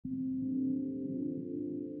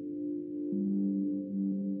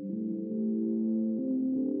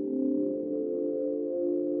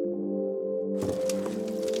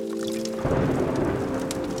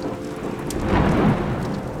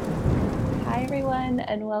everyone,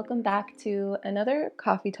 and welcome back to another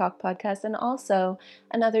Coffee Talk podcast and also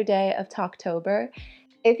another day of Talktober.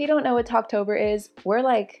 If you don't know what Talktober is, we're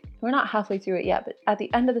not halfway through it yet, but at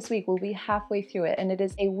the end of this week, we'll be halfway through it, and it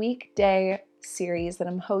is a weekday series that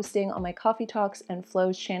I'm hosting on my Coffee Talks and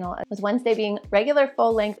Flows channel, with Wednesday being regular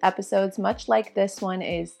full-length episodes, much like this one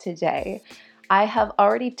is today. I have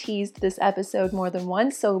already teased this episode more than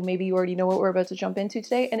once, so maybe you already know what we're about to jump into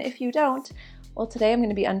today, and if you don't, well, today I'm going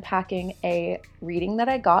to be unpacking a reading that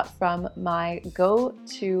I got from my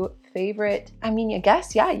go-to favorite,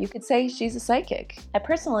 you could say she's a psychic. I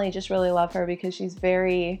personally just really love her because she's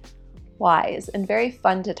very wise and very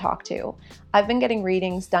fun to talk to. I've been getting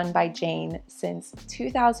readings done by Jane since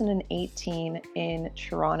 2018 in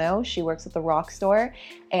Toronto. She works at the Rock Store,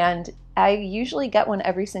 and I usually get one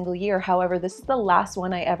every single year. However, this is the last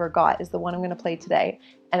one I ever got, is the one I'm going to play today,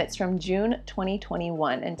 and it's from June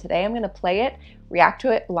 2021. And today I'm going to play it, react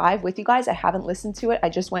to it live with you guys. I haven't listened to it. I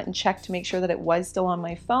just went and checked to make sure that it was still on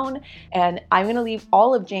my phone. And I'm going to leave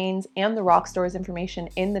all of Jane's and the Rock Store's information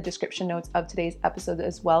in the description notes of today's episode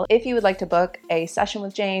as well. If you would like to book a session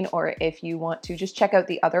with Jane, or if you want to just check out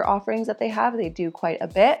the other offerings that they have, they do quite a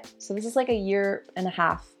bit. So this is like a 1.5 year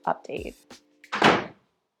update.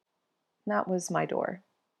 That was my door.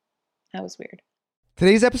 That was weird.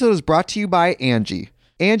 Today's episode is brought to you by Angie.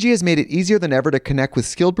 Angie has made it easier than ever to connect with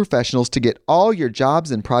skilled professionals to get all your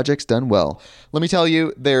jobs and projects done well. Let me tell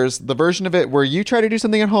you, there's the version of it where you try to do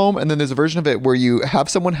something at home, and then there's a version of it where you have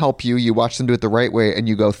someone help you, you watch them do it the right way, and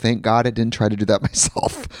you go, thank God I didn't try to do that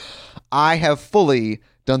myself. I have fully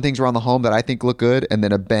done things around the home that I think look good, and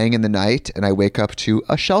then a bang in the night, and I wake up to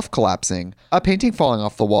a shelf collapsing, a painting falling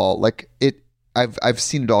off the wall. I've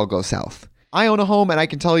seen it all go south. I own a home, and I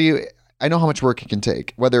can tell you, I know how much work it can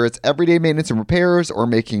take. Whether it's everyday maintenance and repairs or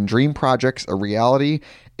making dream projects a reality,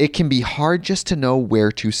 it can be hard just to know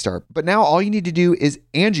where to start. But now all you need to do is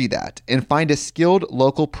Angie that and find a skilled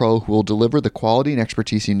local pro who will deliver the quality and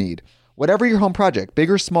expertise you need. Whatever your home project,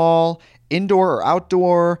 big or small, indoor or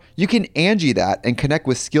outdoor, you can Angie that and connect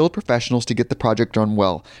with skilled professionals to get the project done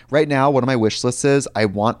well. Right now, one of my wish lists is I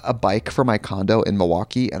want a bike for my condo in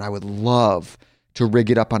Milwaukee, and I would love to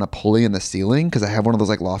rig it up on a pulley in the ceiling because I have one of those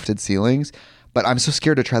lofted ceilings, but I'm so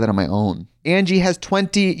scared to try that on my own. Angie has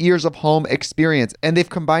 20 years of home experience, and they've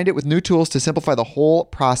combined it with new tools to simplify the whole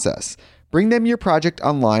process. Bring them your project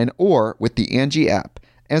online or with the Angie app.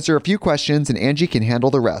 Answer a few questions and Angie can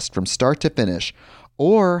handle the rest from start to finish,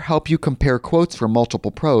 or help you compare quotes from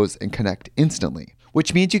multiple pros and connect instantly,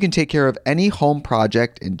 which means you can take care of any home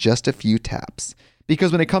project in just a few taps.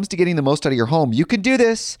 Because when it comes to getting the most out of your home, you can do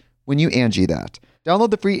this when you Angie that.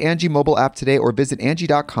 Download the free Angie mobile app today or visit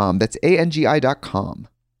Angie.com. That's ANGI.com.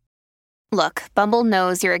 Look, Bumble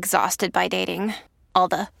knows you're exhausted by dating. All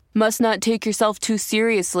the, must not take yourself too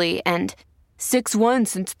seriously, and 6'1"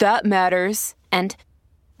 since that matters. And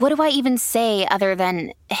what do I even say other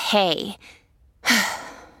than, hey?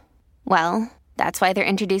 Well, that's why they're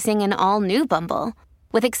introducing an all-new Bumble,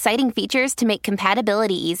 with exciting features to make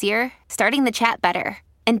compatibility easier, starting the chat better,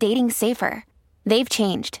 and dating safer. They've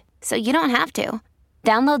changed, so you don't have to.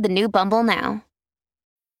 Download the new Bumble now.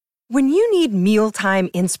 When you need mealtime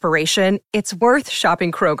inspiration, it's worth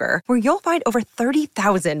shopping Kroger, where you'll find over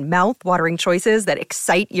 30,000 mouth-watering choices that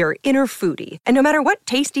excite your inner foodie. And no matter what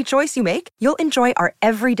tasty choice you make, you'll enjoy our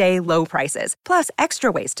everyday low prices, plus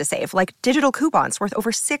extra ways to save, like digital coupons worth over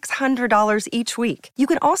 $600 each week. You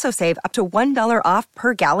can also save up to $1 off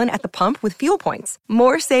per gallon at the pump with fuel points.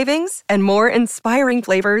 More savings and more inspiring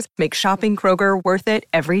flavors make shopping Kroger worth it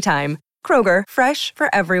every time. Kroger, fresh for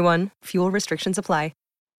everyone. Fuel restrictions apply.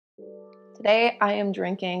 Today I am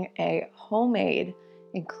drinking a homemade,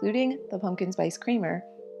 including the pumpkin spice creamer,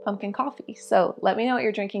 pumpkin coffee. So let me know what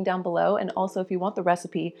you're drinking down below. And also if you want the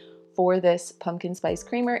recipe for this pumpkin spice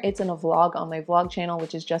creamer, it's in a vlog on my vlog channel,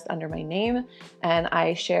 which is just under my name. And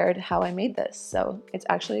I shared how I made this. So it's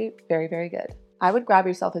actually very, very good. I would grab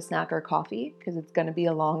yourself a snack or coffee because it's going to be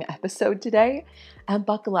a long episode today, and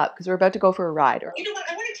buckle up because we're about to go for a ride. You know what?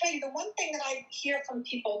 I want to tell you the one thing that I hear from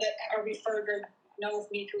people that are referred or know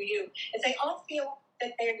of me through you is they all feel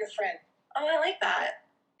that they're your friend. Oh, I like that.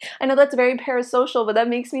 I know that's very parasocial, but that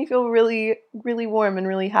makes me feel really, really warm and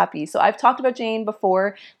really happy. So I've talked about Jane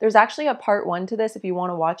before. There's actually a part 1 to this if you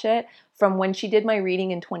want to watch it, from when she did my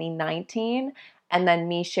reading in 2019. And then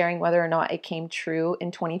me sharing whether or not it came true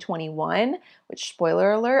in 2021, which,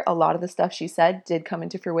 spoiler alert, a lot of the stuff she said did come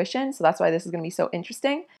into fruition. So that's why this is going to be so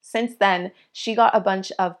interesting. Since then, she got a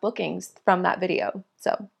bunch of bookings from that video.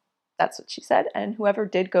 So that's what she said. And whoever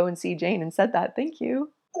did go and see Jane and said that, thank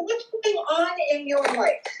you. What's going on in your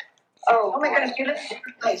life? Oh my goodness, you live in a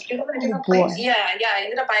different place. You live in a different boy. place. Yeah. I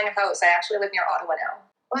ended up buying a house. I actually live near Ottawa now.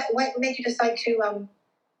 What made you decide to?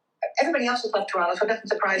 Everybody else has left Toronto, so it doesn't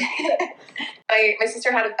surprise me. My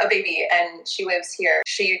sister had a baby and she lives here.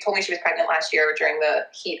 She told me she was pregnant last year during the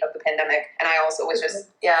heat of the pandemic, and I also was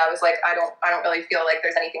just I was like, I don't really feel like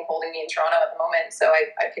there's anything holding me in Toronto at the moment, so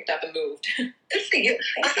I picked up and moved. Good for you.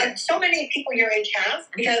 So many people your age have,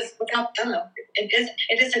 because without them,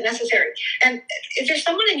 it isn't necessary. And is there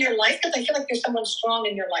someone in your life? Because I feel like there's someone strong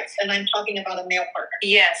in your life, and I'm talking about a male partner.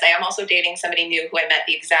 Yes, I am also dating somebody new who I met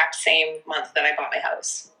the exact same month that I bought my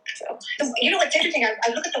house. So you know what's interesting? I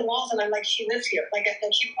look at the walls and I'm like, she lives here, like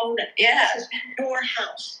you own it. Yeah, this is your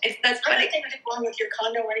house. That's I'm not saying anything wrong with your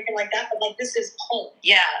condo or anything like that, but like this is home.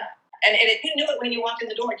 Yeah. And you knew it when you walked in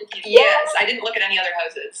the door, didn't you? Yes, I didn't look at any other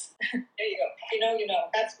houses. There you go. You know.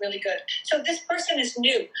 That's really good. So this person is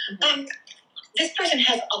new. Mm-hmm. This person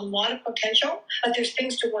has a lot of potential, but there's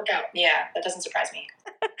things to work out. Yeah, that doesn't surprise me.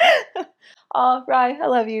 Oh, Rye, I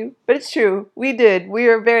love you. But it's true. We did. We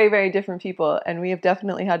are very, very different people, and we have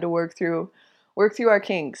definitely had to work through our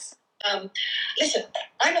kinks. Listen,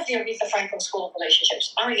 I'm at the Aretha Franklin School of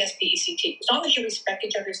Relationships, RESPECT. As long as you respect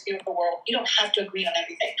each other's view of the world, you don't have to agree on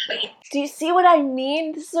everything. Do you see what I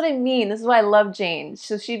mean? This is what I mean. This is why I love Jane.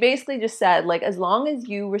 So she basically just said, like, as long as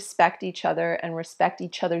you respect each other and respect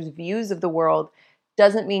each other's views of the world,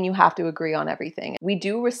 doesn't mean you have to agree on everything. We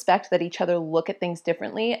do respect that each other look at things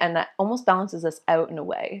differently, and that almost balances us out in a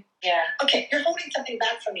way. Yeah. Okay, you're holding something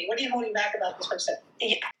back from me. What are you holding back about this person?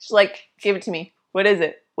 Yeah. She's like, give it to me. What is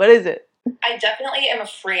it? What is it? I definitely am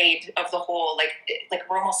afraid of the whole, like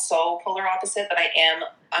we're almost so polar opposite that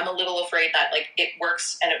I'm a little afraid that, like, it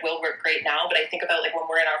works and it will work great now, but I think about, like, when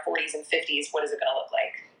we're in our 40s and 50s, what is it going to look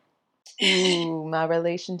like? Ooh, my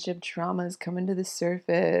relationship trauma is coming to the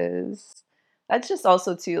surface. That's just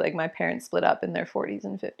also, too, like, my parents split up in their 40s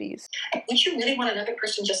and 50s. Would you really want another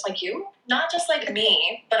person just like you? Not just like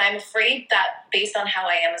me, but I'm afraid that based on how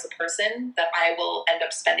I am as a person, that I will end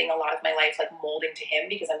up spending a lot of my life, like, molding to him,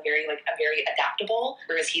 because I'm very adaptable,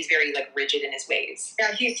 whereas he's very, like, rigid in his ways.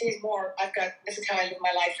 Yeah, he's more, this is how I live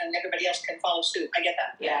my life, and everybody else can follow suit. I get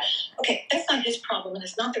that. Yeah. Okay, that's not his problem, and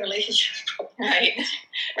it's not the relationship's problem.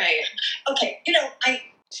 Right. Okay,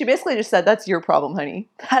 She basically just said, that's your problem, honey.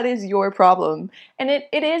 That is your problem. And it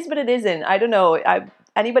is, but it isn't. I don't know.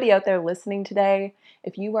 Anybody out there listening today,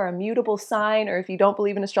 if you are a mutable sign, or if you don't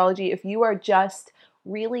believe in astrology, if you are just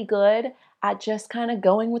really good at just kind of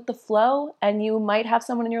going with the flow, and you might have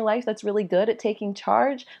someone in your life that's really good at taking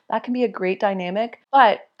charge, that can be a great dynamic.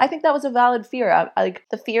 But I think that was a valid fear. Like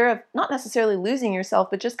the fear of not necessarily losing yourself,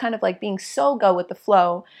 but just kind of like being so go with the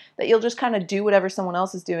flow that you'll just kind of do whatever someone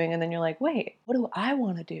else is doing, and then you're like, wait, what do I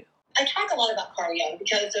want to do? I talk a lot about Carl Jung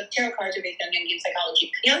because the tarot cards are based on Jungian psychology.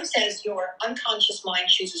 Jung says your unconscious mind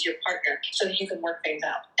chooses your partner so that you can work things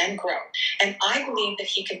out and grow. And I believe that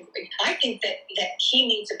I think that he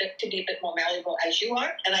needs to be a bit more malleable as you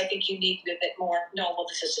are. And I think you need to be a bit more,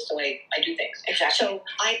 this is just the way I do things. Exactly. So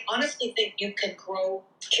I honestly think you can grow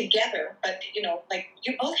together, but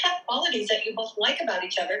you both have qualities that you both like about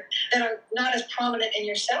each other that are not as prominent in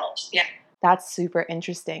yourselves. Yeah. That's super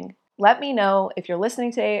interesting. Let me know if you're listening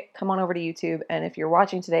today, come on over to YouTube. And if you're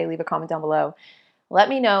watching today, leave a comment down below. Let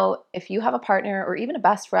me know if you have a partner or even a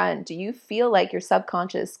best friend. Do you feel like your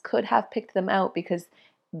subconscious could have picked them out because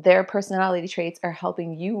their personality traits are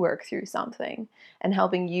helping you work through something and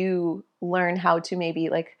helping you learn how to maybe,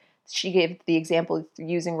 like she gave the example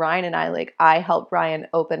using Ryan and I, like I help Ryan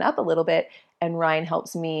open up a little bit and Ryan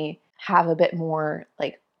helps me have a bit more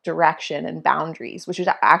like direction and boundaries, which is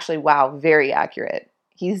actually, wow, very accurate.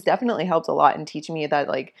 He's definitely helped a lot in teaching me that,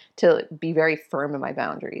 like, to be very firm in my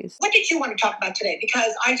boundaries. What did you want to talk about today?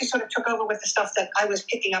 Because I just sort of took over with the stuff that I was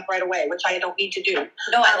picking up right away, which I don't need to do.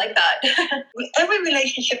 No, I like that. Every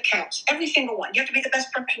relationship counts. Every single one. You have to be the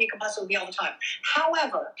best person you can possibly be all the time.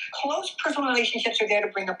 However, close personal relationships are there to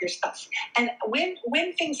bring up your stuff. And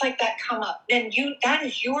when things like that come up, then that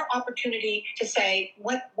is your opportunity to say,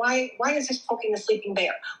 why is this poking the sleeping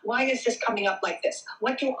bear? Why is this coming up like this?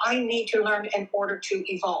 What do I need to learn in order to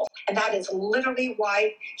evolve? And that is literally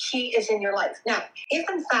why he is in your life. Now, if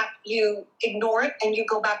in fact you ignore it and you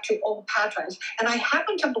go back to old patterns, and I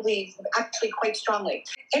happen to believe actually quite strongly,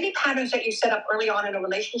 any patterns that you set up early on in a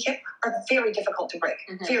relationship are very difficult to break.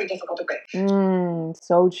 Mm-hmm. Very difficult to break.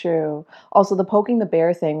 So true. Also, the poking the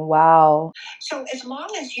bear thing, wow. So as long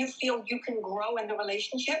as you feel you can grow in the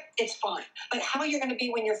relationship, it's fine. But how you're going to be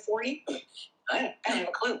when you're 40? I don't have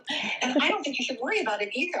a clue. And I don't think you should worry about it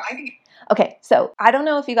either. I think. Okay, so I don't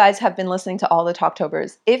know if you guys have been listening to all the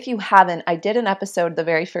Talktobers. If you haven't, I did an episode the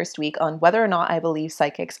very first week on whether or not I believe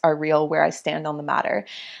psychics are real, where I stand on the matter.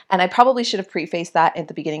 And I probably should have prefaced that at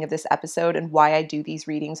the beginning of this episode and why I do these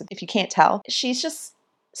readings. If you can't tell, she's just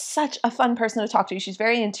such a fun person to talk to. She's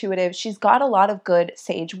very intuitive. She's got a lot of good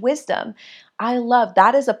sage wisdom. I love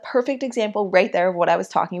that. Is a perfect example right there of what I was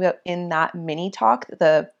talking about in that mini talk,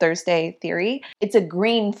 the Thursday theory. It's a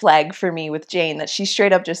green flag for me with Jane that she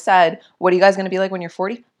straight up just said, what are you guys going to be like when you're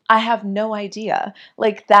 40? I have no idea.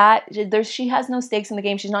 Like that, she has no stakes in the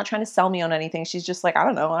game. She's not trying to sell me on anything. She's just like, I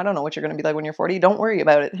don't know what you're going to be like when you're 40. Don't worry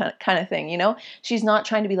about it, kind of thing, you know? She's not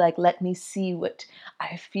trying to be like, let me see what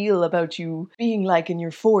I feel about you being like in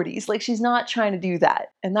your 40s. Like she's not trying to do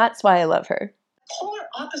that. And that's why I love her. Polar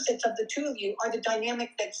opposites of the two of you are the dynamic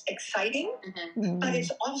that's exciting, but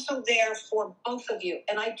it's also there for both of you.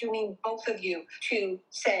 And I do mean both of you to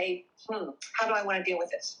say, how do I want to deal with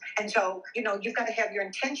this? And so, you've got to have your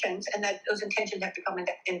intentions, and that those intentions have to come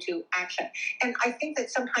into action. And I think that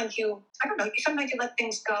sometimes sometimes you let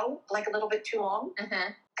things go like a little bit too long.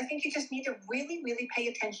 I think you just need to really, really pay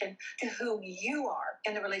attention to who you are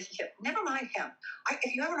in the relationship. Never mind him.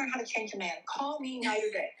 If you ever learn how to change a man, call me night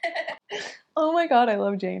or day. Oh my God, I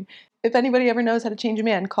love Jane. If anybody ever knows how to change a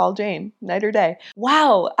man, call Jane, night or day.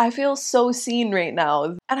 Wow, I feel so seen right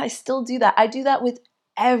now. And I still do that. I do that with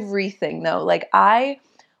everything though. Like I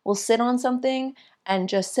will sit on something and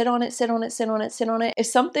just sit on it. If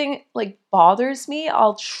something like bothers me,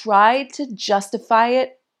 I'll try to justify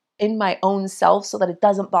it in my own self so that it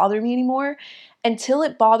doesn't bother me anymore until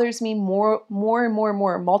it bothers me more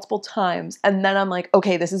multiple times. And then I'm like,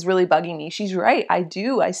 okay, this is really bugging me. She's right. I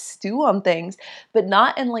stew on things, but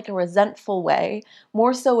not in like a resentful way,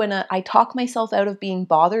 more so in I talk myself out of being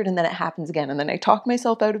bothered and then it happens again. And then I talk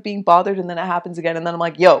myself out of being bothered and then it happens again. And then I'm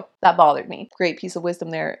like, yo, that bothered me. Great piece of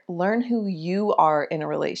wisdom there. Learn who you are in a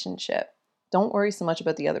relationship. Don't worry so much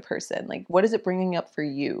about the other person. Like, what is it bringing up for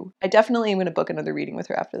you? I definitely am going to book another reading with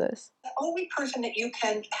her after this. The only person that you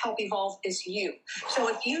can help evolve is you. So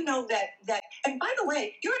if you know that, and by the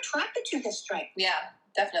way, you're attracted to his strength. Yeah,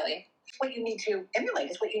 definitely. What you need to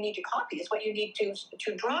emulate is what you need to copy, is what you need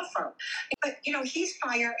to draw from. But, he's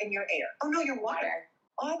fire and you're air. Oh, no, you're water.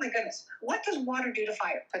 Oh, my goodness. What does water do to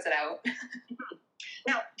fire? Puts it out.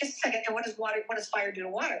 Now, just a second. And what does fire do to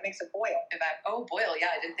water? It makes it boil. Boil. Yeah,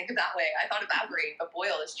 I didn't think of that way. I thought evaporate, but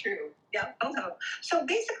boil is true. Yeah. Oh, no. So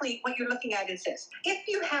basically, what you're looking at is this. If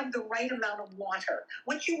you have the right amount of water,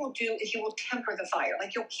 what you will do is you will temper the fire.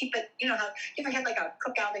 Like you'll keep it, how you ever had like a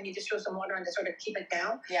cookout and you just throw some water on to sort of keep it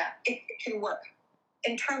down? Yeah. It can work.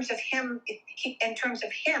 In terms of him,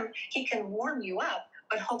 he can warm you up,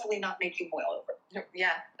 but hopefully not make you boil over.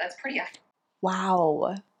 Yeah, that's pretty accurate.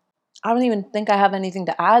 Wow. I don't even think I have anything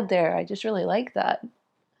to add there. I just really like that.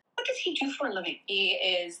 What does he do for a living? He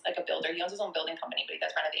is like a builder. He owns his own building company, but he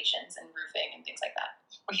does renovations and roofing and things like that.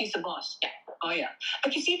 Well, he's the boss. Yeah. Oh, yeah.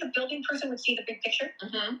 But you see, the building person would see the big picture.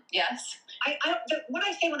 Yes. What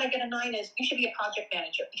I say when I get a 9 is you should be a project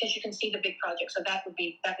manager because you can see the big project. So that would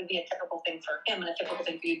be a typical thing for him and a typical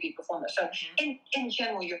thing for you to be a performer. So in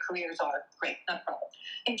general, your careers are great, not a problem.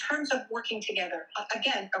 In terms of working together,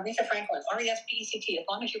 again, Aretha Franklin, RESPECT. As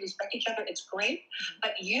long as you respect each other, it's great.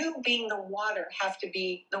 But you being the water have to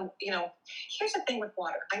be here's the thing with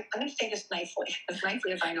water. I'm going to say this nicely, as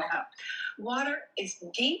nicely as I know how. Water is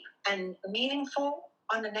deep and meaningful.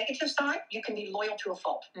 On the negative side, you can be loyal to a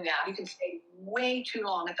fault. Yeah. You can stay way too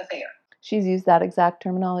long at the fair. She's used that exact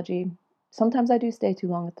terminology. Sometimes I do stay too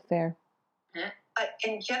long at the fair. But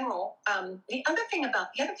in general, the other thing about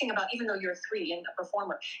even though you're 3 and a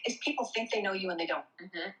performer is people think they know you and they don't.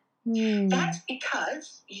 That's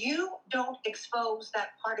because you don't expose that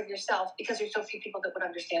part of yourself because there's so few people that would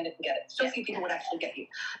understand it and get it. So few people would actually get you.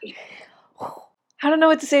 I don't know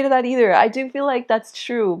what to say to that either. I do feel like that's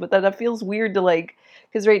true, but that feels weird to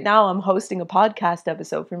because right now I'm hosting a podcast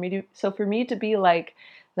episode for me to be like,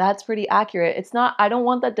 that's pretty accurate. It's not, I don't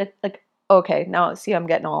want that to okay, now see, I'm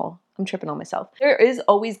tripping on myself. There is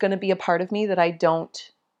always going to be a part of me that I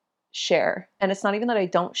don't share. And it's not even that I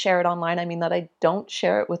don't share it online. I mean that I don't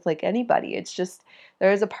share it with anybody. It's just,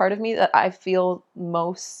 there is a part of me that I feel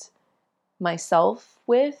most myself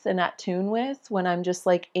with and at tune with when I'm just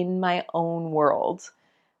in my own world.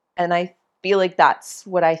 And I feel like that's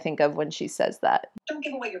what I think of when she says that. Don't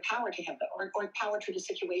give away your power to him, though, or power to the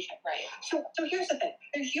situation. Right. So here's the thing.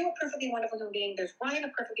 There's you, a perfectly wonderful human being. There's Ryan, a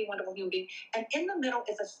perfectly wonderful human being. And in the middle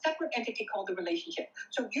is a separate entity called the relationship.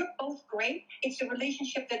 So you're both great. It's a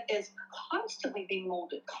relationship that is constantly being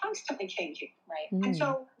molded, constantly changing. Right. And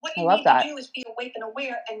so what I you love need that. to do is be awake and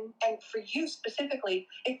aware. And for you specifically,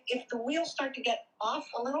 if the wheels start to get off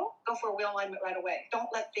a little, go for a wheel alignment right away. Don't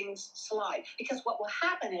let things slide. Because what will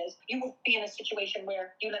happen is you will be in a situation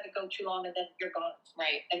where you let it go too long and then you're gone.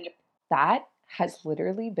 Right. And That has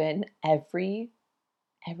literally been every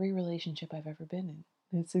relationship I've ever been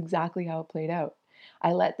in. It's exactly how it played out.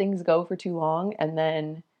 I let things go for too long, and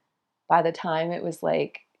then by the time it was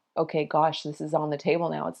like, okay, gosh, this is on the table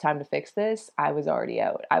now, it's time to fix this, I was already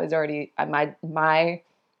out. I was already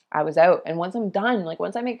I was out. And once I'm done, like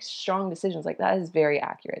once I make strong decisions, like that is very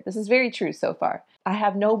accurate. This is very true so far. I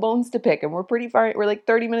have no bones to pick, and we're pretty far. We're like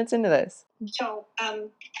 30 minutes into this. so,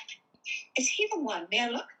 is he the one? May I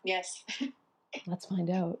look? Yes. Let's find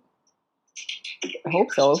out. I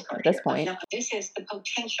hope so at this point. Now, this is the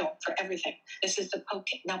potential for everything. This is the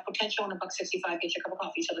potential in $1.65 gets you a cup of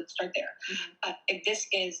coffee. So let's start there. Mm-hmm. But if this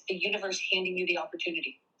is the universe handing you the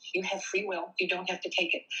opportunity, you have free will. You don't have to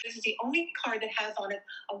take it. This is the only card that has on it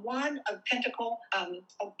a wand, a pentacle,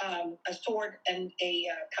 a sword, and a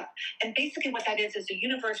cup. And basically, what that is the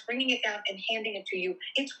universe bringing it down and handing it to you.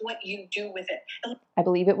 It's what you do with it. And I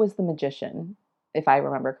believe it was the Magician, if I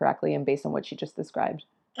remember correctly, and based on what she just described.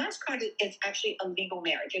 last card is actually a legal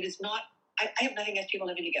marriage. It is not. I have nothing against people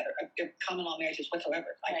living together. Common law marriages whatsoever.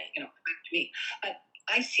 Like, Right. to me, but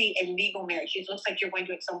I see a legal marriage. It looks like you're going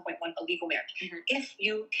to at some point want a legal marriage. Mm-hmm. If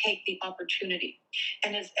you take the opportunity,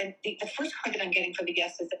 and the first card that I'm getting for the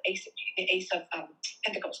yes is the Ace of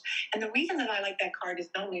Pentacles. And the reason that I like that card is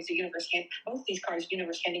not only is the universe both these cards,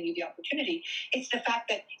 universe handing you the opportunity. It's the fact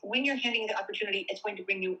that when you're handing the opportunity, it's going to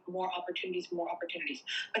bring you more opportunities.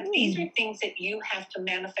 But these are things that you have to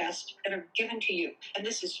manifest that are given to you, and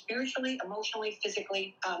this is spiritually, emotionally,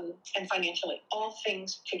 physically, and financially, all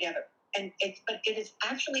things together. But it is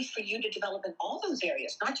actually for you to develop in all those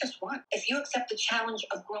areas, not just one. If you accept the challenge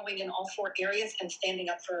of growing in all four areas and standing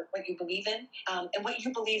up for what you believe in, and what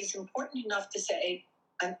you believe is important enough to say,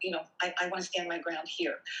 I want to stand my ground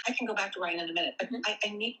here. I can go back to Ryan in a minute, but I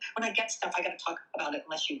need, when I get stuff, I got to talk about it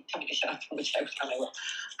unless you tell me to shut up, which I will.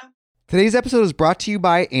 Today's episode is brought to you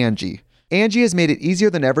by Angie. Angie has made it easier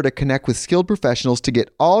than ever to connect with skilled professionals to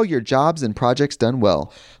get all your jobs and projects done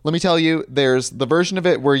well. Let me tell you, there's the version of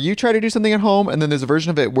it where you try to do something at home, and then there's a version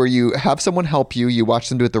of it where you have someone help you, you watch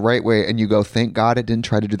them do it the right way, and you go, thank God I didn't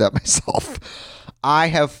try to do that myself. I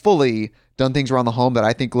have fully done things around the home that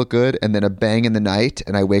I think look good, and then a bang in the night,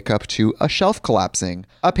 and I wake up to a shelf collapsing,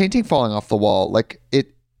 a painting falling off the wall.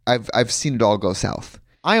 I've seen it all go south.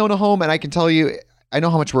 I own a home, and I can tell you, I know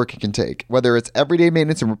how much work it can take. Whether it's everyday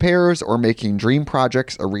maintenance and repairs or making dream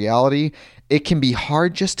projects a reality, it can be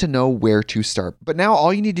hard just to know where to start. But now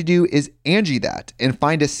all you need to do is Angie that and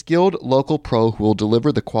find a skilled local pro who will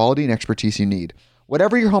deliver the quality and expertise you need.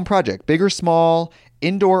 Whatever your home project, big or small,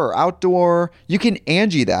 indoor or outdoor, you can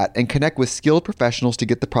Angie that and connect with skilled professionals to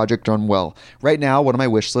get the project done well. Right now, one of my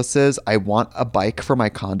wish lists is I want a bike for my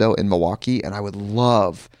condo in Milwaukee, and I would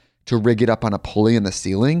love to rig it up on a pulley in the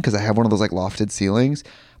ceiling because I have one of those like lofted ceilings,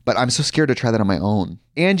 but I'm so scared to try that on my own.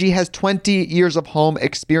 Angie has 20 years of home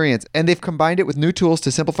experience, and they've combined it with new tools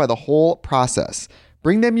to simplify the whole process.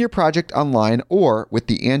 Bring them your project online or with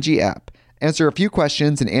the Angie app. Answer a few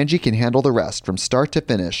questions and Angie can handle the rest from start to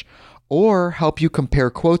finish, or help you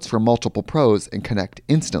compare quotes from multiple pros and connect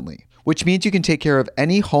instantly, which means you can take care of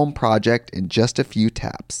any home project in just a few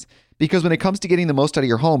taps. Because when it comes to getting the most out of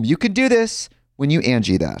your home, you can do this when you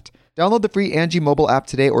Angie that. Download the free Angie mobile app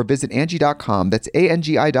today or visit Angie.com. That's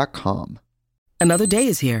ANGI.com. Another day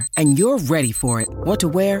is here and you're ready for it. What to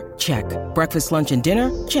wear? Check. Breakfast, lunch, and dinner?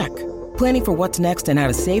 Check. Planning for what's next and how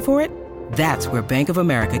to save for it? That's where Bank of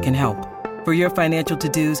America can help. For your financial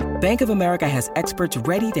to-dos, Bank of America has experts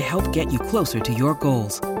ready to help get you closer to your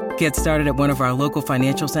goals. Get started at one of our local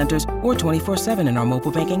financial centers or 24/7 in our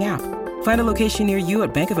mobile banking app. Find a location near you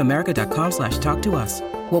at bankofamerica.com/talktous.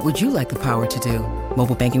 What would you like the power to do?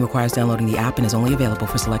 Mobile banking requires downloading the app and is only available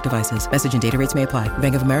for select devices. Message and data rates may apply.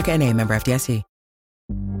 Bank of America NA, member FDIC.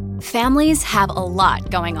 Families have a lot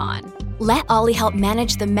going on. Let Ollie help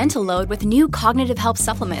manage the mental load with new cognitive help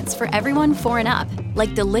supplements for everyone 4 and up,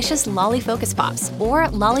 like delicious Lolly Focus Pops or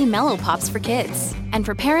Lolly Mellow Pops for kids. And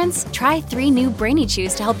for parents, try 3 new Brainy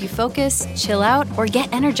Chews to help you focus, chill out, or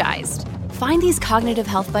get energized. Find these cognitive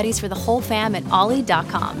health buddies for the whole fam at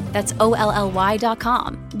ollie.com. That's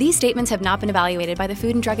OLLY.com. These statements have not been evaluated by the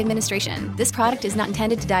Food and Drug Administration. This product is not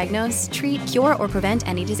intended to diagnose, treat, cure, or prevent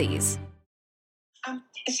any disease.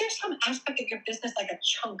 Is there some aspect of your business, like a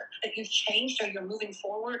chunk, that you've changed or you're moving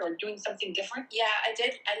forward or doing something different? Yeah, I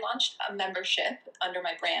did. I launched a membership under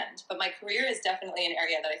my brand, but my career is definitely an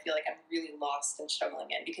area that I feel like I'm really lost and struggling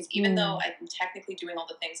in, because even though I'm technically doing all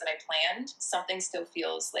the things that I planned, something still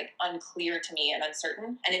feels like unclear to me and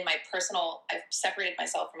uncertain. And in my personal, I've separated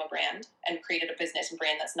myself from a brand and created a business and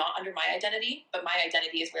brand that's not under my identity, but my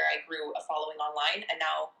identity is where I grew a following online. And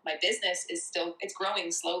now my business is still, it's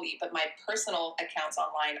growing slowly, but my personal accounts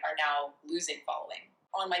online are now losing following.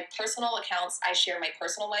 On my personal accounts, I share my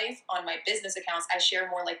personal life. On my business accounts, I share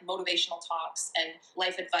more like motivational talks and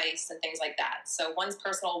life advice and things like that. So one's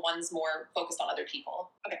personal, one's more focused on other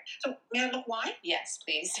people. Okay, so may I look why? Yes,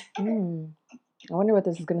 please. I wonder what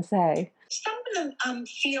this is going to say. Some of them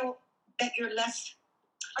feel that you're less.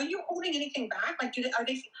 Are you holding anything back? Like,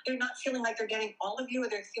 they're not feeling like they're getting all of you, or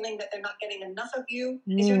they're feeling that they're not getting enough of you?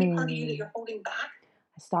 Is there any part of you that you're holding back?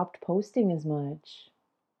 I stopped posting as much.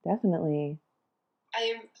 Definitely.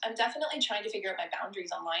 I'm definitely trying to figure out my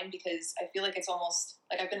boundaries online, because I feel like it's almost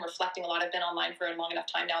like I've been reflecting a lot. I've been online for a long enough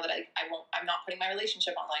time now that I'm not putting my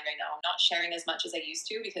relationship online right now. I'm not sharing as much as I used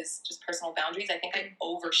to, because just personal boundaries. I think I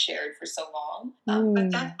overshared for so long.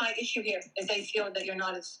 But that's my issue here, is they feel that you're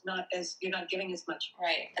not giving as much.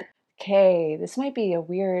 Right. Okay, this might be a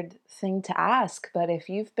weird thing to ask, but if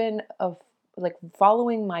you've been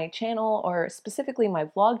following my channel, or specifically my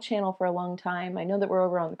vlog channel, for a long time, I know that we're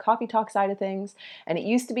over on the Coffee Talk side of things, and it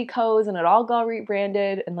used to be Co's and it all got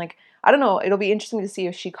rebranded, and I don't know, it'll be interesting to see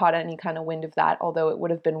if she caught any kind of wind of that, although it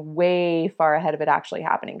would have been way far ahead of it actually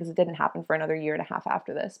happening, because it didn't happen for another 1.5 years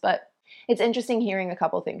after this. But it's interesting hearing a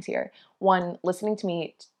couple things here. One, listening to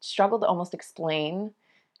me struggle to almost explain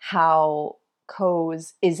how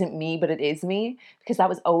Co's isn't me, but it is me, because that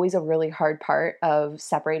was always a really hard part of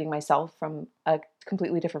separating myself from a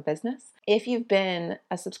completely different business. If you've been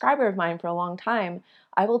a subscriber of mine for a long time,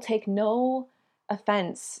 I will take no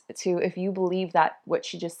offense to if you believe that what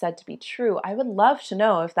she just said to be true. I would love to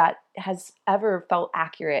know if that has ever felt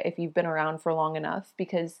accurate, if you've been around for long enough,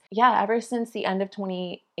 because ever since the end of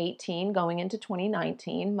 2018 going into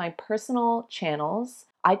 2019, my personal channels,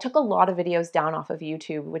 I took a lot of videos down off of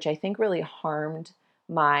YouTube, which I think really harmed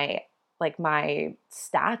my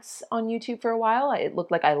stats on YouTube for a while. It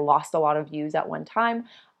looked like I lost a lot of views at one time.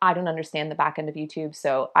 I don't understand the back end of YouTube,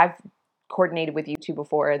 so I've coordinated with YouTube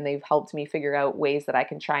before, and they've helped me figure out ways that I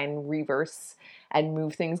can try and reverse and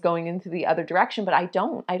move things going into the other direction. But I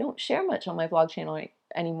don't share much on my vlog channel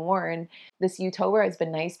anymore. And this YouTuber has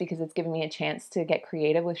been nice, because it's given me a chance to get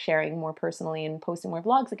creative with sharing more personally and posting more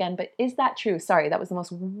vlogs again. But is that true? Sorry, that was the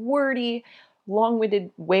most wordy,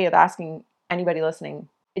 long-winded way of asking anybody listening.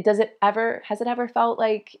 Has it ever felt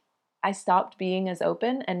like I stopped being as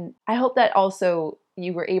open? And I hope that also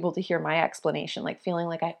you were able to hear my explanation, like feeling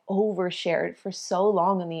like I overshared for so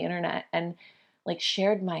long on the internet, and like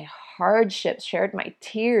shared my hardships, shared my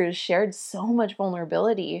tears, shared so much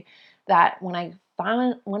vulnerability, that when I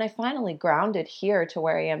finally grounded here to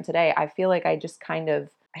where I am today, I feel like I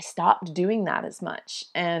stopped doing that as much.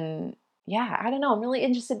 And I don't know, I'm really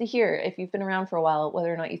interested to hear, if you've been around for a while,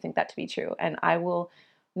 whether or not you think that to be true. And I will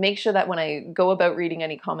make sure that when I go about reading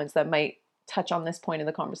any comments that might touch on this point of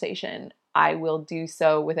the conversation, I will do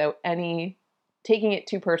so without any taking it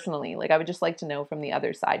too personally. Like, I would just like to know from the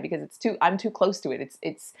other side, because I'm too close to it.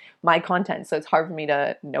 It's my content, so it's hard for me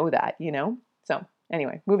to know that, So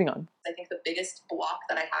anyway, moving on. I think the biggest block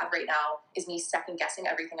that I have right now is me second guessing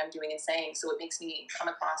everything I'm doing and saying, so it makes me come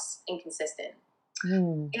across inconsistent.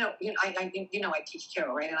 I teach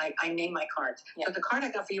tarot, right? And I name my cards. Yeah. So the card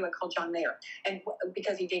I got for you, I called John Mayer, and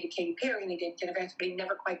because he dated Katy Perry and he dated Jennifer Aniston, but he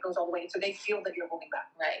never quite goes all the way. So they feel that you're holding back,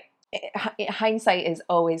 right? Hindsight is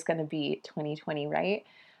always going to be 20/20, right?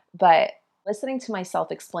 But listening to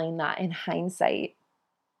myself explain that in hindsight,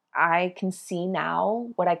 I can see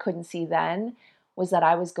now what I couldn't see then, was that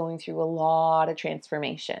I was going through a lot of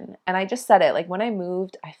transformation. And I just said it, like, when I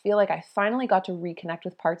moved, I feel like I finally got to reconnect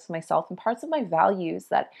with parts of myself and parts of my values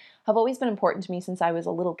that have always been important to me since I was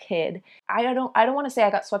a little kid. I don't want to say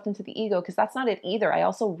I got swept into the ego, because that's not it either. I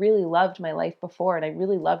also really loved my life before, and I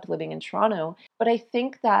really loved living in Toronto. But I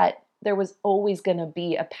think that there was always going to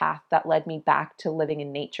be a path that led me back to living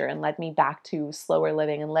in nature, and led me back to slower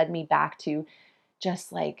living, and led me back to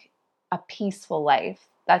just like a peaceful life.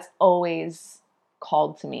 That's always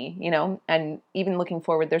called to me, and even looking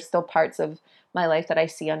forward, there's still parts of my life that I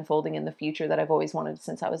see unfolding in the future that I've always wanted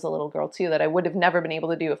since I was a little girl too, that I would have never been able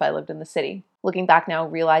to do if I lived in the city. Looking back now,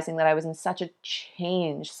 realizing that I was in such a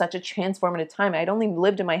transformative time. I'd only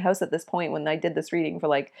lived in my house at this point when I did this reading for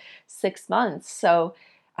like 6 months. So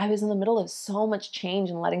I was in the middle of so much change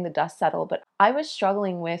and letting the dust settle, but I was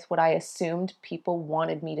struggling with what I assumed people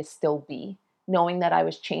wanted me to still be, knowing that I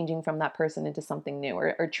was changing from that person into something new,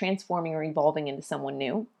 or transforming or evolving into someone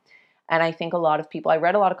new. And I think a lot of people, I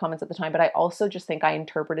read a lot of comments at the time, but I also just think I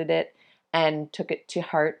interpreted it and took it to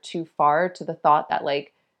heart too far, to the thought that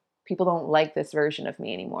like people don't like this version of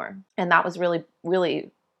me anymore. And that was really,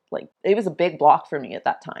 really like, it was a big block for me at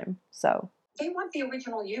that time. So they want the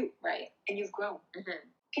original you, right? And you've grown. Mm-hmm.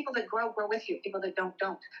 People that grow with you. People that don't.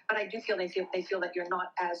 But I do feel they feel that you're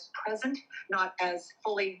not as present, not as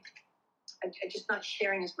fully, just not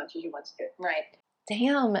sharing as much as you once did. Right.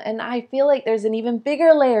 Damn. And I feel like there's an even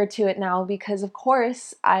bigger layer to it now, because of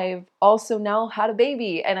course I've also now had a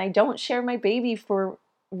baby, and I don't share my baby for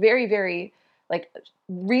very, very like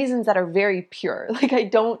reasons that are very pure. Like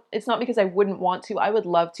it's not because I wouldn't want to. I would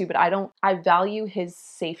love to, but I value his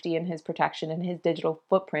safety and his protection and his digital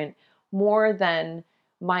footprint more than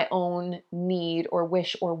my own need or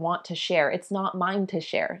wish or want to share. It's not mine to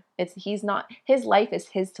share. His life is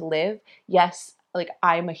his to live. Yes, like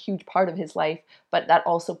I'm a huge part of his life, but that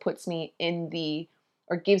also puts me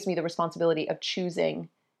gives me the responsibility of choosing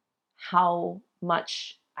how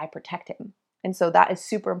much I protect him. And so that is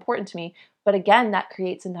super important to me. But again, that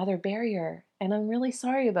creates another barrier. And I'm really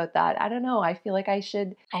sorry about that. I don't know. I feel like I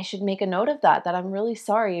should make a note of that I'm really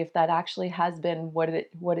sorry if that actually has been what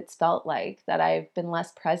it's felt like, that I've been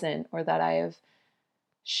less present, or that I have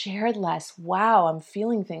shared less. Wow, I'm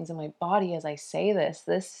feeling things in my body as I say this.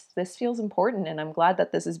 This feels important, and I'm glad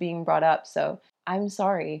that this is being brought up. So I'm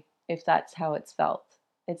sorry if that's how it's felt.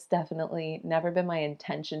 It's definitely never been my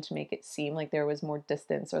intention to make it seem like there was more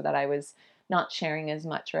distance, or that I was not sharing as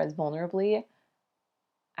much or as vulnerably.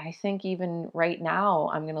 I think even right now,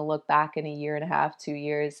 I'm going to look back in a year and a half, 2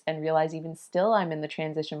 years, and realize even still I'm in the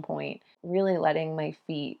transition point, really letting my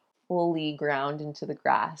feet fully ground into the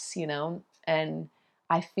grass, And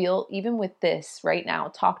I feel even with this right now,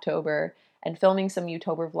 Talktober, and filming some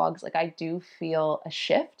YouTuber vlogs, like I do feel a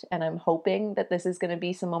shift, and I'm hoping that this is going to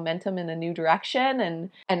be some momentum in a new direction,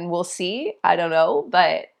 and we'll see. I don't know,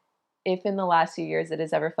 but if in the last few years it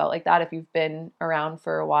has ever felt like that, if you've been around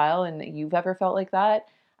for a while and you've ever felt like that,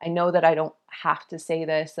 I know that I don't have to say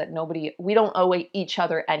this, that we don't owe each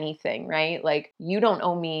other anything, right? Like you don't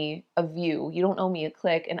owe me a view, you don't owe me a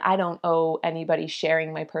click, and I don't owe anybody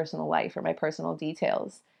sharing my personal life or my personal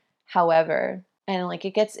details. However, and like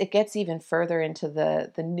it gets even further into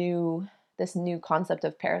this new concept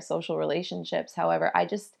of parasocial relationships. However, I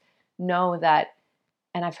just know that,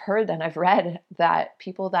 and I've heard and I've read that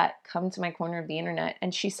people that come to my corner of the internet,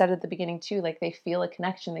 and she said at the beginning too, like they feel a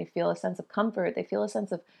connection, they feel a sense of comfort, they feel a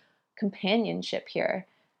sense of companionship here.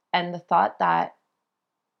 And the thought that,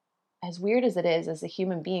 as weird as it is as a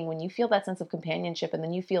human being, when you feel that sense of companionship and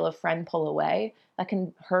then you feel a friend pull away, that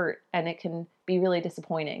can hurt and it can be really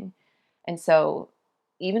disappointing. And so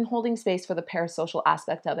even holding space for the parasocial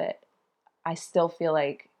aspect of it, I still feel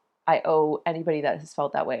like I owe anybody that has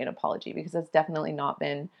felt that way an apology, because that's definitely not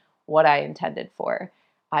been what I intended for.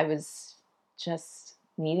 I was just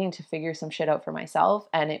needing to figure some shit out for myself,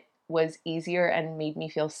 and it was easier and made me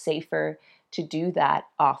feel safer to do that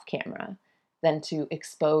off camera than to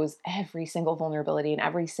expose every single vulnerability and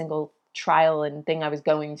every single trial and thing I was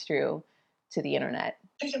going through to the internet.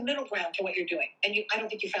 There's a middle ground to what you're doing, and I don't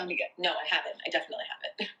think you found it yet. No, I haven't. I definitely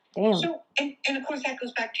haven't. Damn. So, and of course that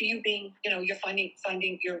goes back to you being, you're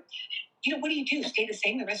finding your, what do you do? Stay the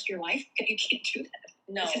same the rest of your life? You can't do that.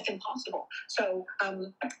 No. It's just impossible. So I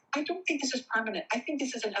don't think this is permanent. I think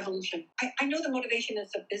this is an evolution. I know the motivation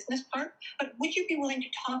is the business part, but would you be willing to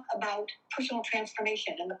talk about personal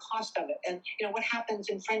transformation and the cost of it, and what happens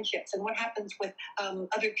in friendships and what happens with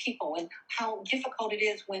other people, and how difficult it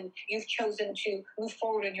is when you've chosen to move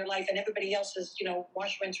forward in your life and everybody else is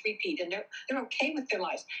wash, rinse, repeat, and they're okay with their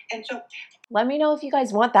lives. And so let me know if you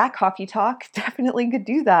guys want that coffee talk. Definitely could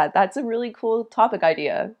do that. That's a really cool topic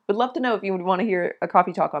idea. Would love to know if you would want to hear a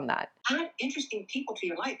coffee talk on that. Add interesting people to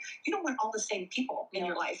your life. You don't want all the same people in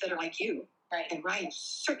your life that are like you. Right. And Ryan's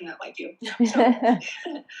certainly not like you. So,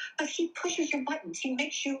 but he pushes your buttons. He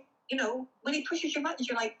makes you, when he pushes your buttons,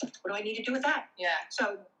 you're like, what do I need to do with that? Yeah.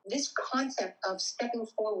 So this concept of stepping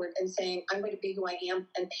forward and saying, I'm going to be who I am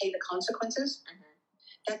and pay the consequences,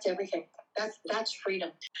 that's everything. That's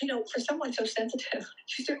freedom. For someone so sensitive,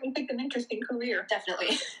 you certainly picked an interesting career.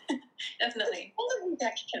 Definitely. Definitely. It's full of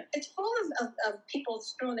rejection. It's full of people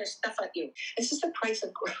throwing their stuff at you. This is the price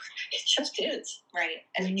of growth. It just is. Right.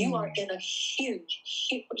 And you are in a huge,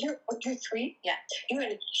 you're 3? Yeah. You're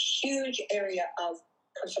in a huge area of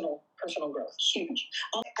personal growth. Huge.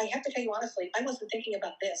 I have to tell you honestly, I wasn't thinking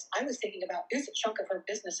about this. I was thinking about there's a chunk of her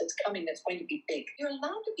business that's coming that's going to be big. You're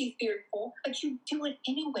allowed to be fearful, but you do it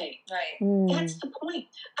anyway. Right. That's the point.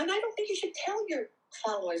 And I don't think you should tell your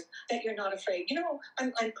followers that you're not afraid.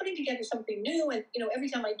 I'm putting together something new, and every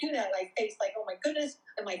time I do that, I face like, oh my goodness,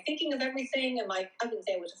 am I thinking of everything? I wouldn't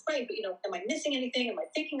say I was afraid, but am I missing anything? Am I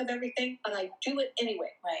thinking of everything? And I do it anyway.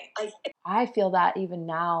 Right. I feel that even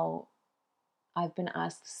now. I've been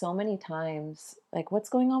asked so many times, like, what's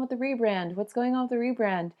going on with the rebrand? What's going on with the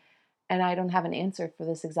rebrand? And I don't have an answer for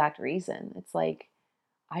this exact reason. It's like,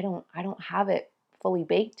 I don't have it fully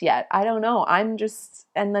baked yet. I don't know. I'm just,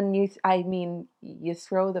 and then you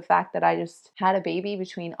throw the fact that I just had a baby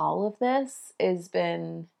between all of this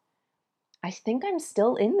I think I'm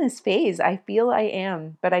still in this phase. I feel I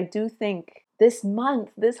am, but I do think this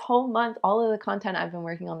whole month, all of the content I've been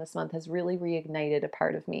working on this month has really reignited a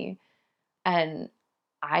part of me. And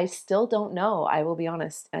I still don't know, I will be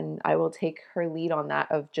honest, and I will take her lead on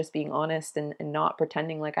that of just being honest and not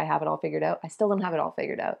pretending like I have it all figured out. I still don't have it all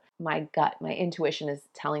figured out. My gut, my intuition is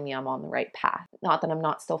telling me I'm on the right path. Not that I'm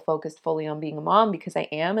not still focused fully on being a mom, because I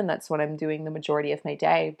am, and that's what I'm doing the majority of my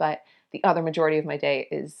day, but the other majority of my day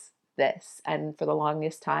is this. And for the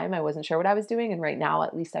longest time, I wasn't sure what I was doing, and right now,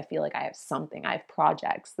 at least I feel like I have something. I have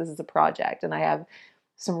projects. This is a project, and I have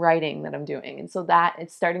some writing that I'm doing. And so that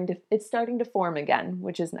it's starting to form again,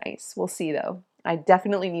 which is nice. We'll see though. I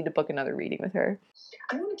definitely need to book another reading with her.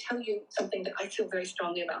 I want to tell you something that I feel very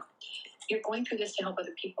strongly about. You're going through this to help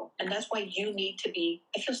other people. And that's why you need to be,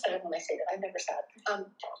 I feel sad when I say that. I'm never sad.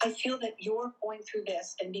 I feel that you're going through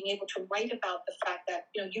this and being able to write about the fact that,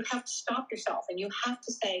 you have to stop yourself and you have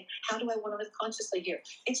to say, how do I want to live consciously here?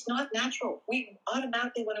 It's not natural. We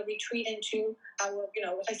automatically want to retreat into our,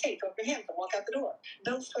 as I say, throw up your hands and walk out the door.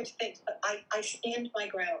 Those sorts of things. But I stand my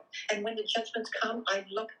ground. And when the judgments come, I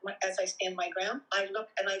look, as I stand my ground, I look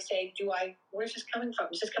and I say, where's this coming from?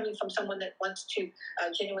 Is this coming from someone that wants to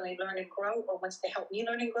genuinely learn and grow, or wants to help me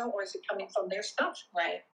learn and grow, or is it coming from their stuff?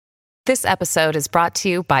 Right. This episode is brought to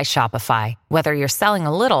you by Shopify. Whether you're selling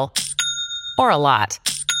a little or a lot,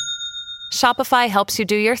 Shopify helps you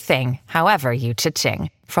do your thing, however you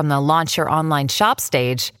cha-ching. From the launch your online shop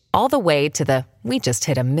stage, all the way to the we just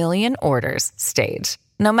hit 1 million orders stage.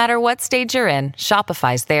 No matter what stage you're in,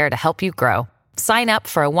 Shopify's there to help you grow. Sign up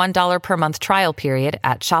for a $1 per month trial period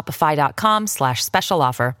at shopify.com/special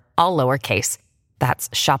offer, all lowercase. That's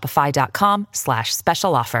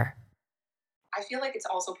shopify.com/special offer. I feel like it's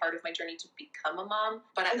also part of my journey to become a mom,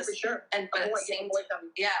 but at the sure. But at the same time,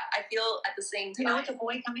 I feel at the same time, it's a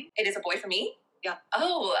boy coming. It is a boy for me. Yeah.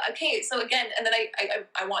 Oh, okay. So again, and then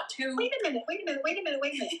I want to. Wait a minute.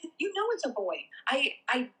 You know it's a boy.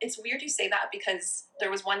 It's weird you say that, because there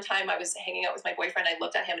was one time I was hanging out with my boyfriend. I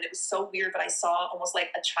looked at him and it was so weird, but I saw almost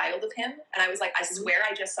like a child of him, and I was like, I swear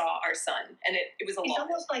I just saw our son, and it was a lot. He's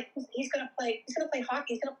almost like he's gonna play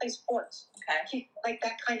hockey. He's gonna play sports. Okay. He's like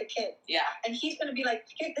that kind of kid. Yeah. And he's gonna be like,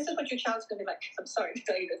 this is what your child's gonna be like. I'm sorry to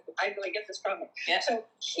tell you this, but I really get this from him. Yeah. So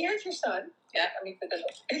here's your son. Yeah.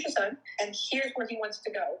 Here's your son, and here's where he wants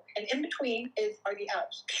to go, and in between are the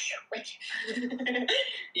Alps.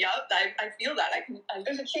 Yep, I feel that.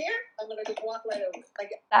 There's a chair. I'm gonna just walk right over.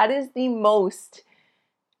 That is the most,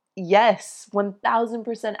 yes,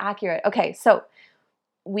 1000% accurate. Okay, so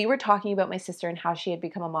we were talking about my sister and how she had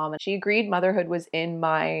become a mom, and she agreed motherhood was in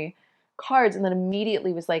my cards, and then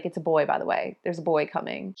immediately was like, it's a boy, by the way. There's a boy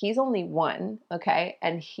coming. He's only 1, okay,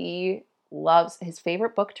 and he loves his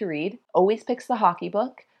favorite book to read, always picks the hockey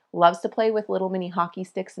book, loves to play with little mini hockey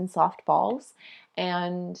sticks and soft balls,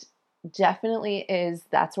 and definitely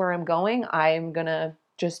that's where I'm going. I'm gonna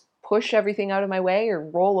just push everything out of my way or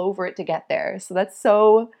roll over it to get there. So that's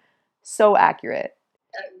so accurate.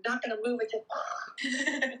 Not gonna move it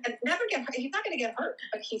and never get hurt. He's not gonna get hurt,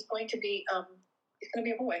 but he's going to be a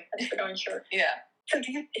boy. That's for darn sure. Yeah. So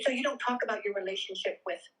you don't talk about your relationship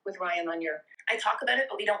with Ryan on your... I talk about it,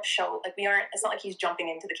 but we don't show, it's not like he's jumping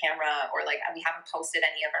into the camera, or we haven't posted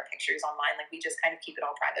any of our pictures online. We just kind of keep it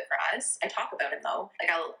all private for us. I talk about him though.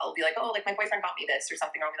 I'll be like, oh, my boyfriend got me this or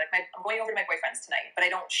something. Or I'll be like, I'm going over to my boyfriend's tonight, but I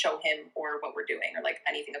don't show him or what we're doing or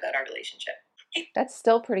anything about our relationship. That's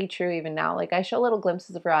still pretty true even now. I show little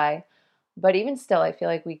glimpses of Rye, but even still, I feel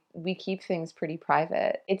like we keep things pretty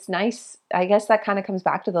private. It's nice. I guess that kind of comes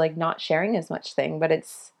back to the not sharing as much thing, but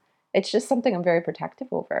it's just something I'm very protective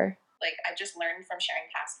over. I've just learned from sharing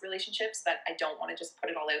past relationships that I don't want to just put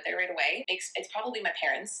it all out there right away. It's probably my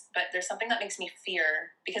parents, but there's something that makes me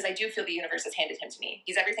fear, because I do feel the universe has handed him to me.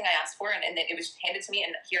 He's everything I asked for, and then it was handed to me,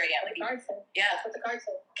 and here I am. The card said. Yeah. That's what the card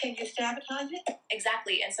said. Can you sabotage it?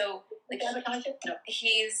 Exactly. And so sabotage it? No.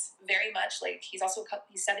 He's very much he's 7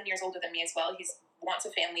 years older than me as well. He's wants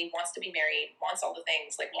a family, wants to be married, wants all the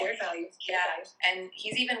things. Like, Shared values. And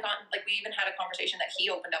he's even gotten, like, we even had a conversation that he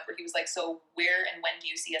opened up where he was like, so where and when do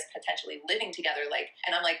you see us potentially living together? Like,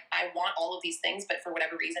 and I'm like, I want all of these things, but for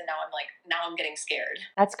whatever reason, now I'm getting scared.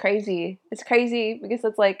 That's crazy. It's crazy because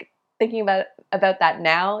it's like, thinking about that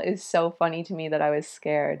now is so funny to me that I was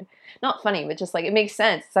scared. Not funny, but just like, it makes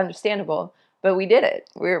sense. It's understandable. But we did it.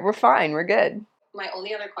 We're fine. We're good. My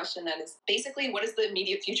only other question then is basically, what is the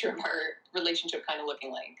immediate future of our relationship kind of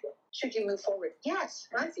looking like? Should you move forward? Yes,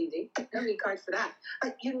 that's easy. No need cards for that.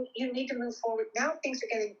 But you need to move forward. Now things are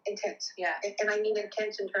getting intense. Yeah. And I mean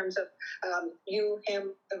intense in terms of you,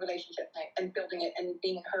 him, the relationship, right, and building it and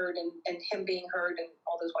being heard and him being heard and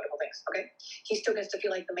all those wonderful things. Okay? He still gets to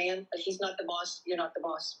feel like the man, but he's not the boss. You're not the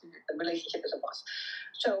boss. Mm-hmm. The relationship is a boss.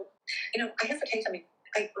 So, I have to tell you something.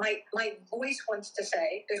 My voice wants to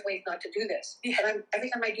say, there's ways not to do this. Yeah. And every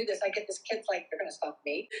time I do this, I get this kid's like, they're going to stop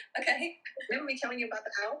me. Okay. Remember me telling you about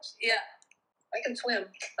the Alps? Yeah. I can swim.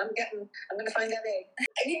 I'm going to find that egg.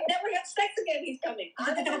 And you never have sex again. He's coming.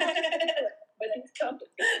 I don't know how to do it, but he's coming.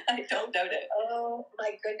 I don't doubt it. Oh,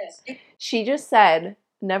 my goodness. She just said,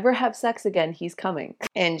 never have sex again. He's coming.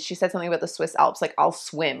 And she said something about the Swiss Alps. Like, I'll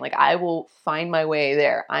swim. Like, I will find my way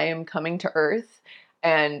there. I am coming to Earth.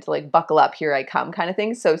 And like, buckle up, here I come kind of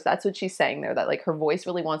thing. So that's what she's saying there, that like her voice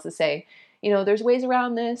really wants to say, there's ways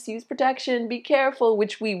around this, use protection, be careful,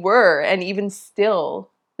 which we were. And even still,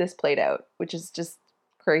 this played out, which is just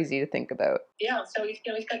crazy to think about. Yeah, so he's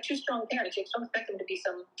got two strong parents. You don't expect him to be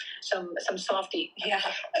some softie. Yeah.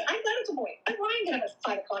 I'm glad it's a boy. I'm Ryan get up at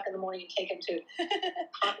 5 o'clock in the morning and take him to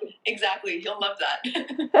hockey. Exactly. You'll love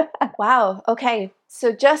that. Wow. Okay.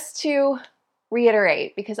 So just to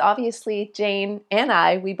reiterate, because obviously Jane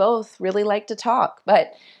and we both really like to talk,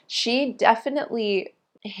 but she definitely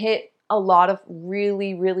hit a lot of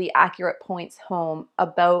really, really accurate points home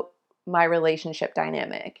about my relationship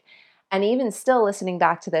dynamic. And even still listening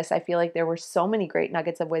back to this, I feel like there were so many great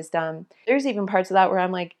nuggets of wisdom. There's even parts of that where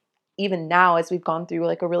I'm like, even now, as we've gone through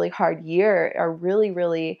like a really hard year, are really,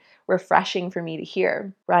 really refreshing for me to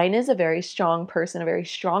hear. Ryan is a very strong person, a very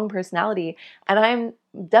strong personality, and I'm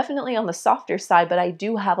definitely on the softer side, but I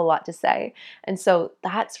do have a lot to say. And so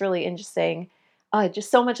that's really interesting. Just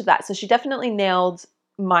so much of that. So she definitely nailed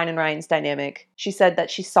mine and Ryan's dynamic. She said that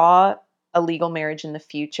she saw a legal marriage in the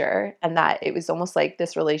future and that it was almost like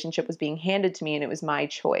this relationship was being handed to me and it was my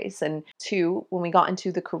choice. And 2, when we got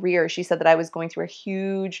into the career, she said that I was going through a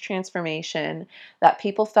huge transformation, that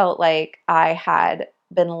people felt like I had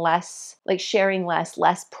been less, like sharing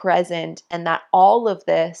less present, and that all of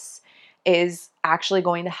this is actually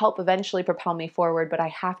going to help eventually propel me forward, but I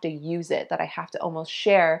have to use it, that I have to almost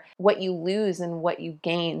share what you lose and what you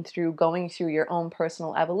gain through going through your own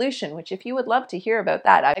personal evolution, which if you would love to hear about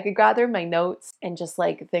that, I could gather my notes and just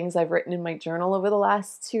like things I've written in my journal over the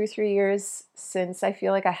last 2 or 3 years, since I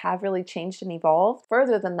feel like I have really changed and evolved.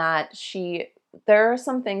 Further than that, there are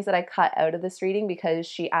some things that I cut out of this reading because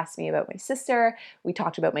she asked me about my sister. We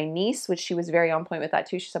talked about my niece, which she was very on point with that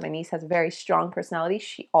too. She said my niece has a very strong personality.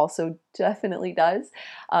 She also definitely does.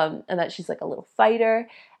 And that she's like a little fighter.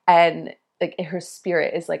 And like her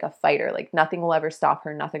spirit is like a fighter. Like nothing will ever stop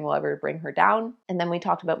her. Nothing will ever bring her down. And then we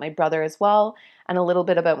talked about my brother as well, and a little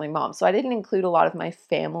bit about my mom. So I didn't include a lot of my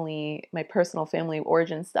family, my personal family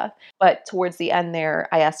origin stuff. But towards the end there,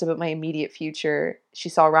 I asked about my immediate future. She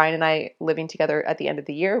saw Ryan and I living together at the end of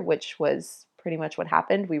the year, which was pretty much what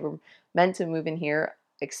happened. We were meant to move in here,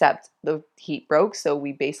 except the heat broke. So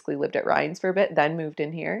we basically lived at Ryan's for a bit, then moved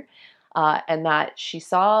in here. And that she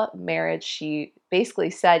saw marriage. She basically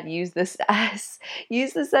said, use this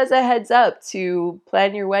as a heads up to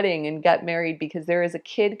plan your wedding and get married, because there is a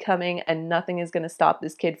kid coming and nothing is going to stop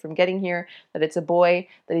this kid from getting here, that it's a boy,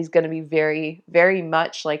 that he's going to be very, very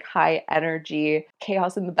much like high energy,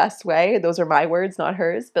 chaos in the best way. Those are my words, not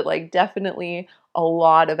hers, but like definitely a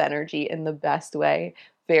lot of energy in the best way.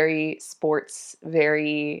 Very sports,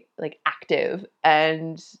 very like active,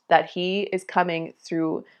 and that he is coming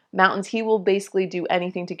through mountains. He will basically do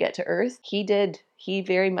anything to get to Earth. He did. He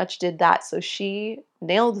very much did that. So she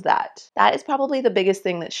nailed that. That is probably the biggest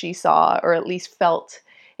thing that she saw, or at least felt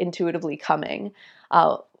intuitively coming.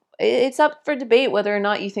 It's up for debate whether or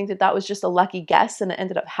not you think that that was just a lucky guess and it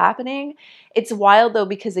ended up happening. It's wild though,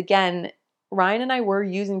 because again, Ryan and I were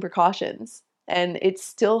using precautions and it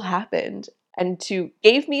still happened. And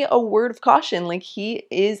gave me a word of caution, like he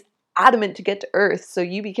is adamant to get to Earth, so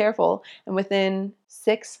you be careful. And within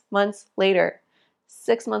 6 months later,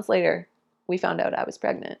 we found out I was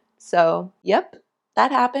pregnant. So, yep,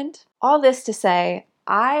 that happened. All this to say,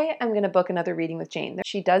 I am going to book another reading with Jane.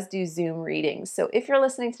 She does do Zoom readings. So if you're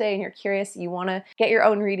listening today and you're curious, you want to get your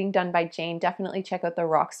own reading done by Jane, definitely check out the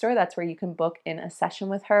Rock Store. That's where you can book in a session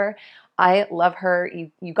with her. I love her.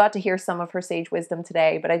 You got to hear some of her sage wisdom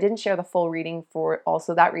today, but I didn't share the full reading for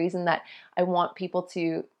also that reason, that I want people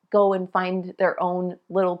to go and find their own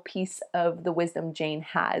little piece of the wisdom Jane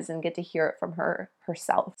has and get to hear it from her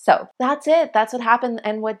herself. So that's it. That's what happened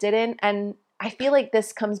and what didn't. And I feel like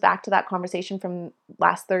this comes back to that conversation from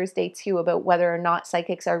last Thursday too about whether or not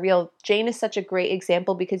psychics are real. Jane is such a great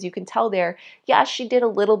example because you can tell there, yeah, she did a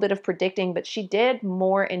little bit of predicting, but she did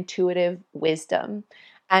more intuitive wisdom.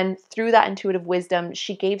 And through that intuitive wisdom,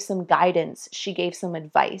 she gave some guidance, she gave some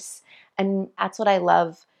advice. And that's what I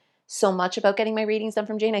love so much about getting my readings done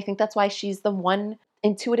from Jane. I think that's why she's the one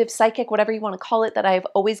intuitive psychic, whatever you want to call it, that I've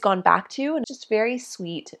always gone back to. And just very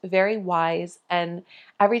sweet, very wise. And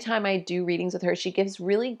every time I do readings with her, she gives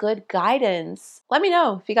really good guidance. Let me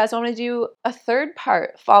know if you guys want me to do a third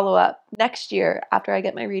part follow-up next year after I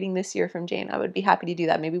get my reading this year from Jane. I would be happy to do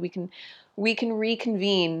that. Maybe we can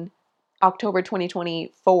reconvene October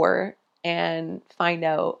 2024 and find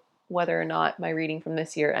out whether or not my reading from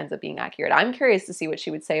this year ends up being accurate. I'm curious to see what she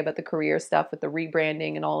would say about the career stuff with the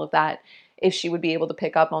rebranding and all of that. If she would be able to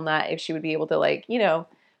pick up on that, if she would be able to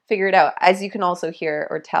figure it out. As you can also hear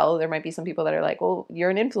or tell, there might be some people that are like, well, you're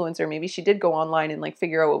an influencer. Maybe she did go online and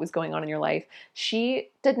figure out what was going on in your life. She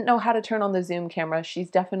didn't know how to turn on the Zoom camera. She's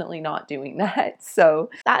definitely not doing that. So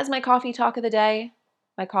that is my coffee talk of the day.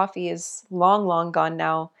 My coffee is long, long gone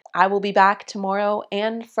now. I will be back tomorrow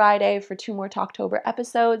and Friday for 2 more Talktober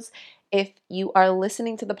episodes. If you are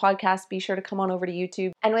listening to the podcast, be sure to come on over to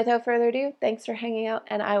YouTube. And without further ado, thanks for hanging out,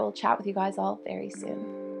 and I will chat with you guys all very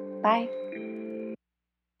soon. Bye.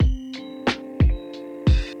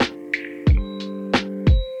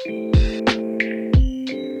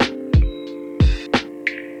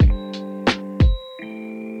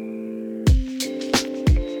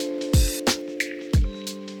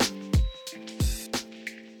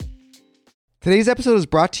 Today's episode is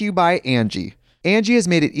brought to you by Angie. Angie has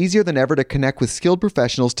made it easier than ever to connect with skilled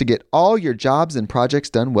professionals to get all your jobs and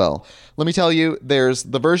projects done well. Let me tell you, there's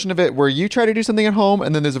the version of it where you try to do something at home,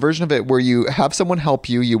 and then there's a version of it where you have someone help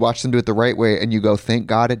you, you watch them do it the right way, and you go, thank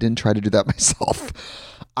God I didn't try to do that myself.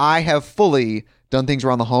 I have fully done things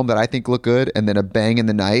around the home that I think look good, and then a bang in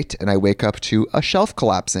the night, and I wake up to a shelf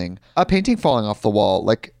collapsing, a painting falling off the wall.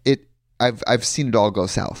 I've seen it all go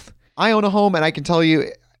south. I own a home, and I can tell you,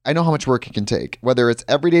 I know how much work it can take. Whether it's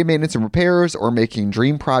everyday maintenance and repairs or making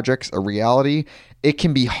dream projects a reality, it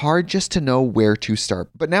can be hard just to know where to start.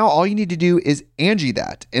 But now all you need to do is Angie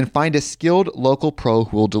that and find a skilled local pro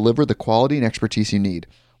who will deliver the quality and expertise you need.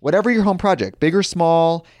 Whatever your home project, big or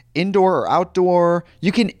small, indoor or outdoor,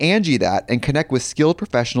 you can Angie that and connect with skilled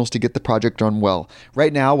professionals to get the project done well.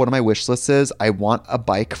 Right now, one of my wish lists is I want a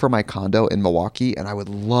bike for my condo in Milwaukee, and I would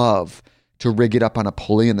love to rig it up on a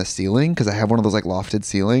pulley in the ceiling because I have one of those lofted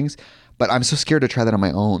ceilings, but I'm so scared to try that on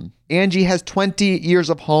my own. Angie has 20 years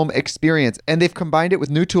of home experience, and they've combined it with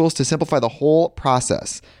new tools to simplify the whole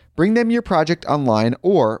process. Bring them your project online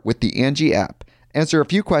or with the Angie app. Answer a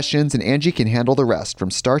few questions and Angie can handle the rest from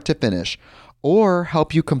start to finish, or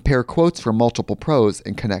help you compare quotes from multiple pros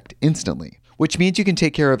and connect instantly, which means you can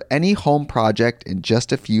take care of any home project in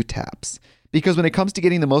just a few taps. Because when it comes to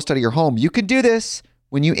getting the most out of your home, you can do this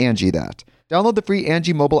when you Angie that. Download the free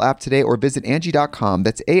Angie mobile app today or visit Angie.com.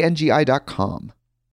 That's ANGI.com.